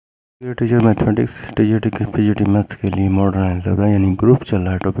Teacher mathematics PGT maths के लिए modern algebra यानी ग्रुप चल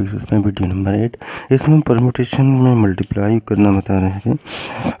रहा है टॉपिक्स, उसमें वीडियो नंबर 8। इसमें परम्यूटेशन में मल्टीप्लाई करना बता रहे थे।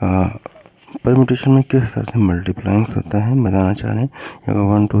 परम्यूटेशन में किस तरह से मल्टीप्लाइंग होता है बताना चाह रहे हैं। अगर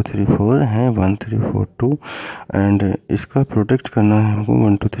 1 2 3 4 है 1 3 4 2 एंड इसका प्रोडक्ट करना है हमको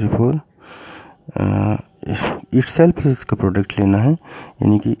 1 2 3 4 इटसेल्फ से इसका प्रोडक्ट लेना है,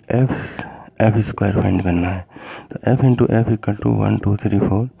 यानी कि एफ स्क्वायर फाइंड करना है। तो F into F equal to 1 2 3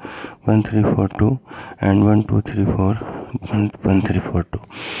 4 1 3 4 2 and 1 2 3 4 1 3 4 2।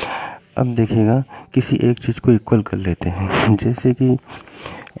 अब देखिएगा किसी एक चीज़ को इक्वल कर लेते हैं, जैसे कि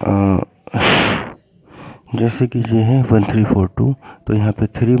ये है 1 3 4 2, तो यहाँ पे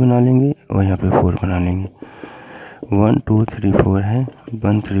 3 बना लेंगे और यहाँ पे 4 बना लेंगे। 1 2 3 4 है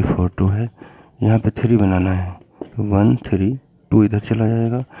 1 3 4 2 है, यहाँ पे 3 बनाना है तो 1 3 2 इधर चला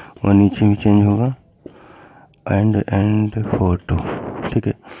जाएगा और नीचे भी चेंज होगा एंड 4 2, ठीक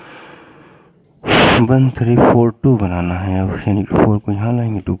है। 1 3 4 2 बनाना है, अब यानी कि 4 को यहाँ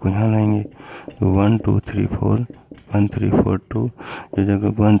लाएंगे 2 को यहाँ लाएंगे तो 1 2 3 4 1 3 4 2 इस जगह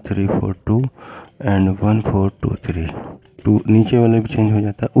 1 3 4 2 एंड 1 4 2 3 2 नीचे वाला भी चेंज हो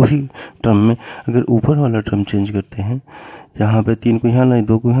जाता है उसी टर्म में। अगर ऊपर वाला टर्म चेंज करते हैं, यहाँ पे 3 को यहाँ लाए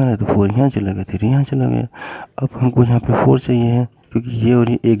 2 को यहाँ लाए तो 4 यहाँ चला गया 3 यहाँ चला गया। अब हमको यहाँ पे 4 चाहिए है, क्योंकि ये और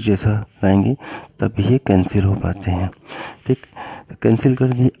ये एक जैसा लाएंगे तब ये कैंसिल हो पाते हैं, ठीक। तो कैंसिल कर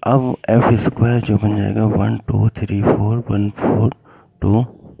दिए। अब एफ स्क्वायर जो बन जाएगा 1 2 3 4 1 4 2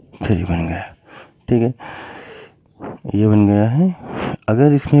 3 बन गया, ठीक है। ये बन गया है।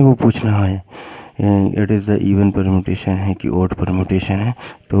 अगर इसमें वो पूछना है it is the even permutation है कि ओड परम्यूटेशन है,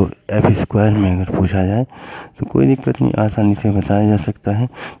 तो एफ स्क्वायर में अगर पूछा जाए तो कोई दिक्कत नहीं, आसानी से बताया जा सकता है,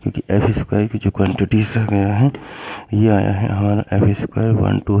 क्योंकि एफ स्क्वायर की जो क्वांटिटीज रह गया है ये आया है हमारा एफ स्क्वायर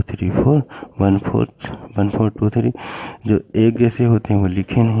 1 2 3 4 1 4 2 3। जो एक जैसे होते हैं वो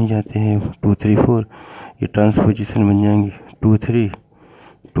लिखे नहीं जाते हैं 2 3 4, ये ट्रांसपोजिशन बन जाएंगी 2 3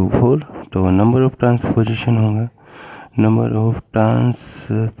 2 4, तो नंबर ऑफ ट्रांसपोजिशन होगा number of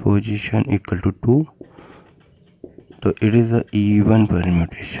transposition equal to 2, तो it is a even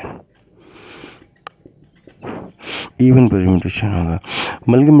permutation. Even permutation होगा।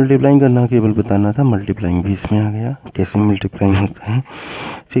 बल्कि मल्टीप्लाइंग करना केवल बताना था, मल्टीप्लाइंग भी इसमें आ गया, कैसे मल्टीप्लाइंग होता है,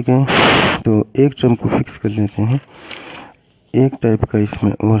 ठीक है। तो एक टर्म को फिक्स कर लेते हैं। एक टाइप का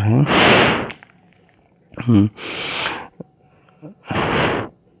इसमें और है,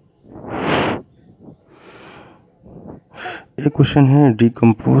 एक क्वेश्चन है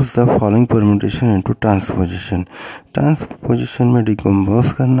decompose the following permutation into transposition. Transposition में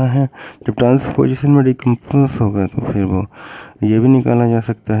डिकम्पोज करना है। जब ट्रांसपोजिशन में डिकम्पोज होगा तो फिर वो ये भी निकाला जा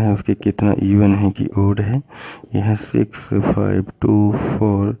सकता है उसके कितना इवन है कि ओड है। यह है 6 5 2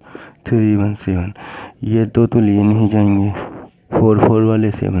 4 3 1 7, ये दो तो लिए नहीं जाएंगे 4 4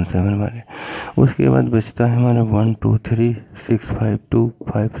 वाले 7 7 वाले। उसके बाद बचता है हमारा 1 2 3 6 5 2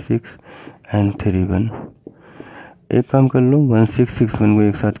 5 6 एंड 3 1। एक काम कर लो 1 6 6 1 को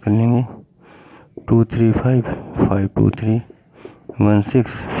एक साथ कर लेंगे 2 3 5 5 2 3 1 6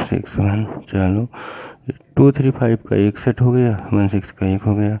 6 1। चलो 2 3 5 का एक सेट हो गया, 1 6 का एक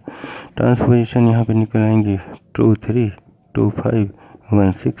हो गया। ट्रांसपोजिशन यहाँ पे निकल आएंगे 2 3 2 5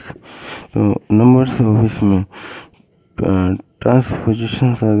 1 6। तो नंबर्स ऑफ इसमें ट्रांसपोजिशन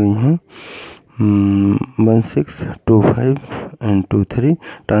आ गई हैं 1 6 2 5 एंड 2 3।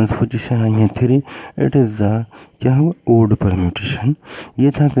 ट्रांसपोजिशन आई है 3। इट इज़ द क्या हुआ ओड परम्यूटेशन।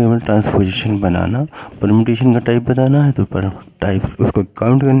 ये था केवल ट्रांसपोजिशन बनाना, परम्यूटेशन का टाइप बताना है तो पर टाइप्स उसको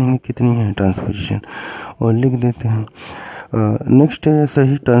काउंट करने में कितनी है ट्रांसपोजिशन और लिख देते हैं। नेक्स्ट है ऐसा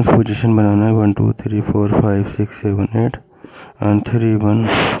ही ट्रांसपोजिशन बनाना है 1 2 3 4 5 6 7 8 एंड 3 1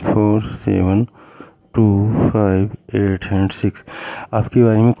 4 7 2 5 8 एंड 6। आपकी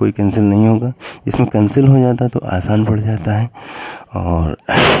बारी में कोई कैंसिल नहीं होगा। इसमें कैंसिल हो जाता तो आसान पड़ जाता है, और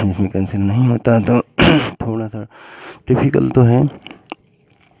इसमें कैंसिल नहीं होता तो थोड़ा सा डिफ़िकल्ट तो है।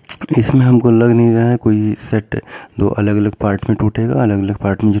 इसमें हमको लग नहीं रहा है कोई सेट दो अलग अलग पार्ट में टूटेगा, अलग अलग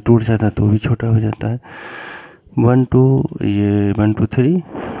पार्ट में जो टूट जाता है तो भी छोटा हो जाता है। 1 2 ये 1 2 3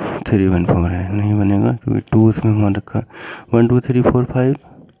 3 1 4 है, नहीं बनेगा क्योंकि 2 उसमें वहाँ रखा। 1 2 3 4 5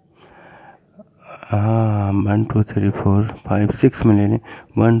 1 2 3 4 5 6 में ले लें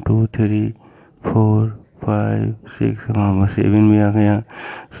 1 2 3 4 5 6 वहाँ बस 7 भी आ गया,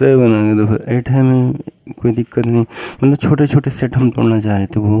 7 आ गया तो फिर 8 है में कोई दिक्कत नहीं। मतलब छोटे छोटे सेट हम तोड़ना चाह रहे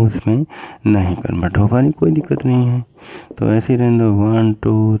थे वो उसमें नहीं कन्वर्ट हो पा रही, कोई दिक्कत नहीं है। तो ऐसे ही रहने दो 1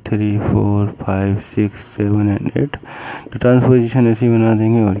 2 3 4 5 6 7 एंड 8। तो ट्रांसपोजिशन ऐसे ही बना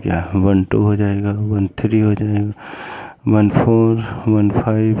देंगे और क्या 1 2 हो जाएगा 1 3 हो जाएगा 1 4 1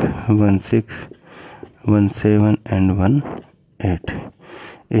 5 1 6 1 7 एंड 1 8।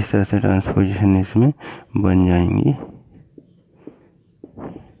 इस तरह से ट्रांसपोजिशन इसमें बन जाएंगी।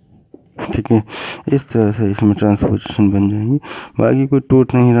 ठीक है, इस तरह से इसमें ट्रांसपोजिशन बन जाएंगी। बाकी कोई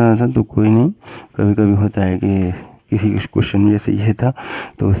टूट नहीं रहा था तो कोई नहीं, कभी कभी होता है कि किसी क्वेश्चन में जैसे ये था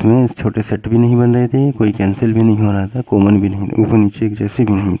तो उसमें छोटे सेट भी नहीं बन रहे थे, कोई कैंसिल भी नहीं हो रहा था, कॉमन भी नहीं, ऊपर नीचे एक जैसे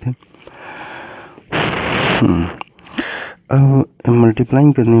भी नहीं थे। अब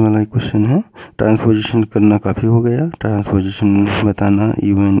मल्टीप्लाइंग करने वाला क्वेश्चन है। ट्रांसपोजिशन करना काफ़ी हो गया, ट्रांसपोजिशन बताना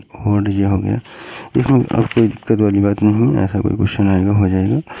इवन ऑड ये हो गया, इसमें अब कोई दिक्कत वाली बात नहीं है, ऐसा कोई क्वेश्चन आएगा हो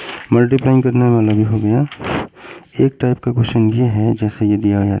जाएगा। मल्टीप्लाइंग करने वाला भी हो गया। एक टाइप का क्वेश्चन ये है, जैसे ये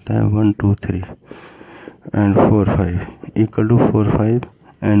दिया जाता है 1 2 3 एंड 4 5 इक्वल टू 4 5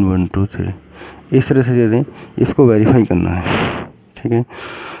 एंड 1 2 3, इस तरह से दे दें, इसको वेरीफाई करना है। ठीक है,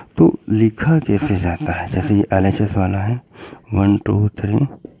 तो लिखा कैसे जाता है, जैसे ये LHS वाला है 1 2 3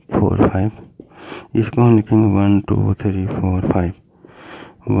 4 5, इसको हम लिखेंगे 1 2 3 4 5,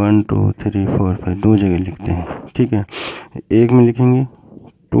 1 2 3 4 5, दो जगह लिखते हैं। ठीक है, एक में लिखेंगे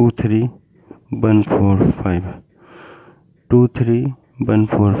 2 3 1 4 5, 2 3 1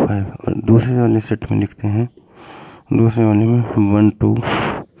 4 5, और दूसरे वाले सेट में लिखते हैं, दूसरे वाले में 1 2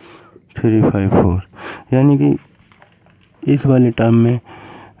 3 5 4, यानी कि इस वाले टर्म में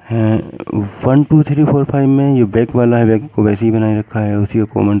 1 2 3 4 5 में ये बैक वाला है, बैक को वैसे ही बनाए रखा है, उसी का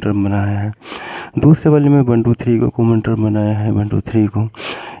कॉमन टर्म बनाया है। दूसरे वाले में 1 2 3 को कॉमन टर्म बनाया है, 1 2 3 को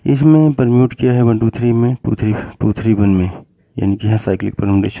इसमें परम्यूट किया है 1 2 3 में, 2 3 1 में, यानी कि यहाँ साइक्लिक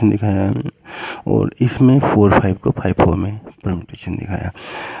परम्यूटेशन दिखाया है, और इसमें 4 5 को 5 4 में परम्यूटेशन दिखाया।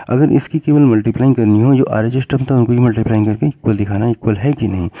 अगर इसकी केवल मल्टीप्लाइंग करनी हो, जो RHS टर्म था उनको ही मल्टीप्लाइंग करके इक्वल दिखाना, इक्वल है कि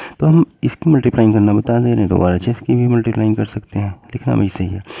नहीं, तो हम इसकी मल्टीप्लाइंग करना बता दे रहे हैं, तो RHS की भी मल्टीप्लाइंग कर सकते हैं, लिखना भी सही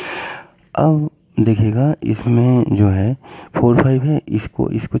है। अब देखिएगा इसमें जो है 4 5 है,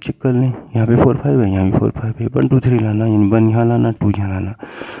 इसको चेक कर लें, यहाँ पे 4 5 है, यहाँ भी 4 5 है, 1 2 3 लाना, यानी 1 यहाँ लाना, 2 यहाँ लाना,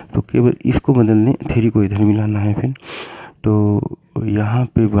 तो केवल इसको बदल दें, 3 को इधर भी लाना है, फिर तो यहाँ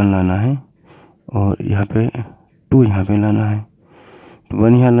पे 1 लाना है और यहाँ पे 2 यहाँ पे लाना है, तो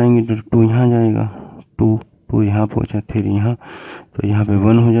 1 यहाँ लाएंगे तो 2 यहाँ जाएगा, 2 यहाँ पहुँचा, 3 यहाँ, तो यहाँ पे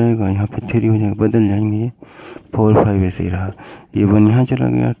 1 हो जाएगा, यहाँ पे 3 हो जाएगा, बदल जाएंगे ये, 4 5 ऐसे ही रहा, ये 1 यहाँ चला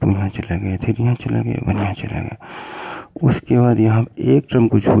गया, 2 यहाँ चला गया, 3 यहाँ चला गया, 1 यहाँ चला गया। उसके बाद यहाँ एक टर्म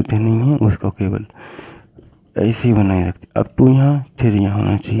को छूते नहीं है, उसको केवल ऐसे ही बनाए रखते। अब 2 यहाँ 3 यहाँ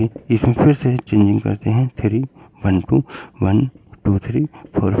होना चाहिए, इसमें फिर से चेंजिंग करते हैं, 3 1 2 1 2 3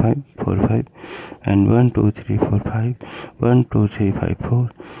 4 5 4 5 एंड 1 2 3 4 5 1 2 3 5 4,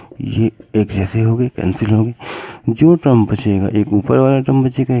 ये एक जैसे हो गए, कैंसिल हो गए। जो टर्म बचेगा, एक ऊपर वाला टर्म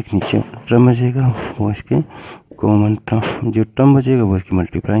बचेगा, एक नीचे वाला टर्म बचेगा, वो इसके कॉमन टर्म, जो टर्म बचेगा वो इसकी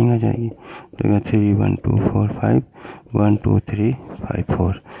मल्टीप्लाइंग आ जाएगी, तो 3 1 2 4 5 1 2 3 5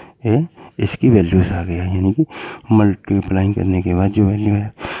 4, ये इसकी वैल्यूज आ गया, यानी कि मल्टीप्लाइंग करने के बाद जो वैल्यू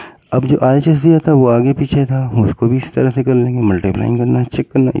है। अब जो RHS दिया था वो आगे पीछे था, उसको भी इस तरह से कर लेंगे, मल्टीप्लाइंग करना,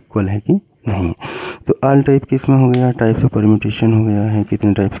 चेक करना इक्वल है कि नहीं। तो ऑल टाइप के इसमें हो गया, टाइप्स ऑफ परम्यूटेशन हो गया है,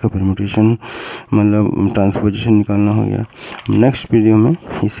 कितने टाइप्स का परम्यूटेशन मतलब ट्रांसपोजिशन निकालना हो गया। नेक्स्ट वीडियो में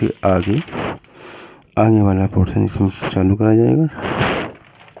इसे आगे वाला पोर्शन इसमें चालू करा जाएगा।